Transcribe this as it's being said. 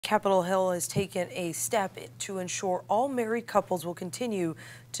Capitol Hill has taken a step to ensure all married couples will continue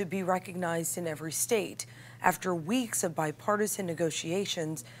to be recognized in every state. After weeks of bipartisan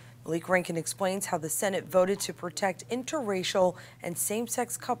negotiations, Malik Rankin explains how the Senate voted to protect interracial and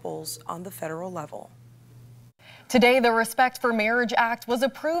same-sex couples on the federal level. Today, the Respect for Marriage Act was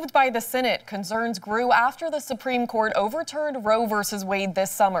approved by the Senate. Concerns grew after the Supreme Court overturned Roe v. Wade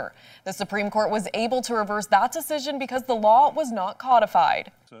this summer. The Supreme Court was able to reverse that decision because the law was not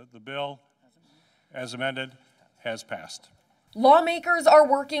codified. So the bill, as amended, has passed. Lawmakers are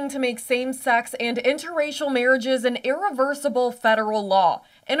working to make same-sex and interracial marriages an irreversible federal law.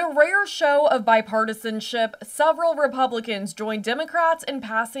 In a rare show of bipartisanship, several Republicans joined Democrats in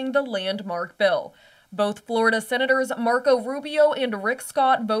passing the landmark bill. Both Florida Senators Marco Rubio and Rick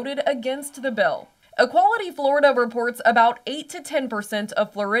Scott voted against the bill. Equality Florida reports about 8 to 10%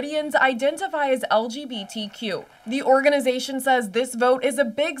 of Floridians identify as LGBTQ. The organization says this vote is a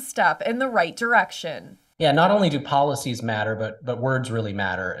big step in the right direction. Yeah, not only do policies matter, but words really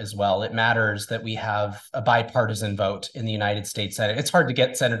matter as well. It matters that we have a bipartisan vote in the United States Senate. It's hard to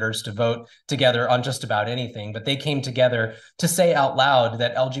get senators to vote together on just about anything, but they came together to say out loud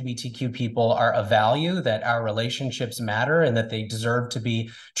that LGBTQ people are of value, that our relationships matter, and that they deserve to be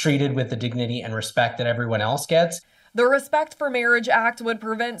treated with the dignity and respect that everyone else gets. The Respect for Marriage Act would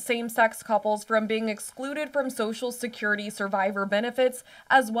prevent same-sex couples from being excluded from Social Security survivor benefits,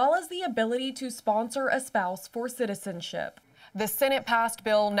 as well as the ability to sponsor a spouse for citizenship. The Senate-passed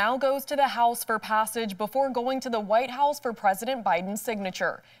bill now goes to the House for passage before going to the White House for President Biden's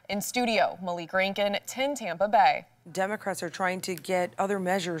signature. In studio, Malik Rankin, 10 Tampa Bay. Democrats are trying to get other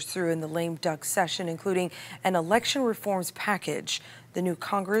measures through in the lame duck session, including an election reforms package. The new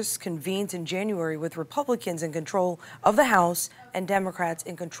Congress convenes in January with Republicans in control of the House and Democrats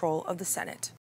in control of the Senate.